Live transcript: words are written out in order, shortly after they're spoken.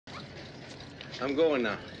I'm going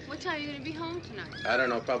now. What time are you going to be home tonight? I don't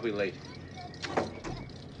know, probably late.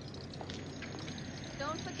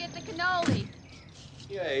 Don't forget the cannoli.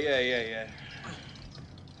 Yeah.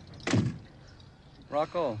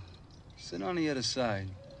 Rocco, sit on the other side.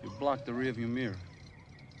 You blocked the rearview mirror.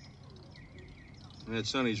 That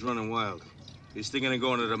Sonny's running wild. He's thinking of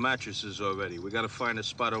going to the mattresses already. We gotta find a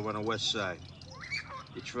spot over on the west side.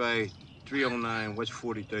 You try 309 West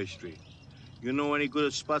 43rd Street. You know any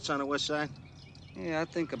good spots on the west side? Yeah, I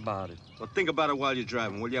think about it. Well, think about it while you're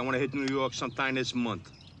driving, will you? I want to hit New York sometime this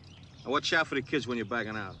month. Now, watch out for the kids when you're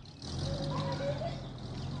backing out.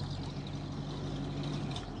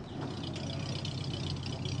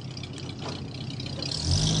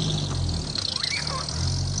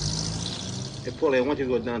 Hey, Paulie, I want you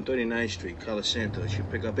to go down 39th Street, Cala Santos. You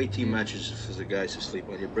pick up 18 mattresses for the guys to sleep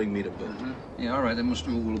on. You bring me the bill. Yeah, all right. They must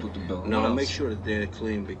do a little bit the bill. No, make sure that they're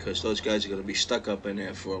clean because those guys are going to be stuck up in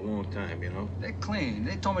there for a long time, you know? They're clean.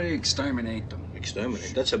 They told me to exterminate them.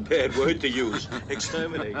 Exterminate? That's a bad word to use.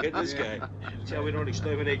 Exterminate. Get this guy. See how we don't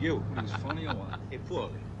exterminate you. It's funny or what? Hey,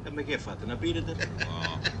 Paulie, let me get fat. Now beat it.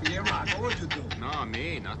 Yeah, Rocco, what'd you do? No,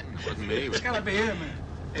 me, nothing. It wasn't me. It's gotta be him, man.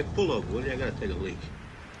 Hey, pull over, will you? I got to take a leak.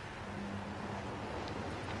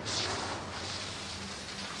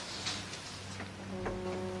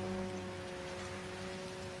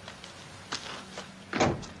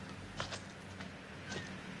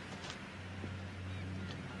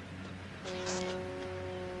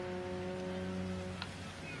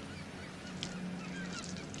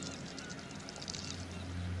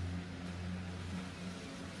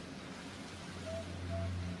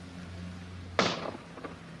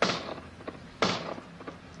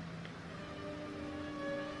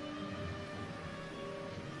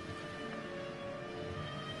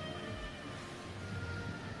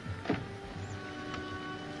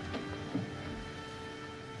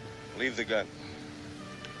 Leave the gun.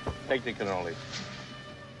 Take the cannoli.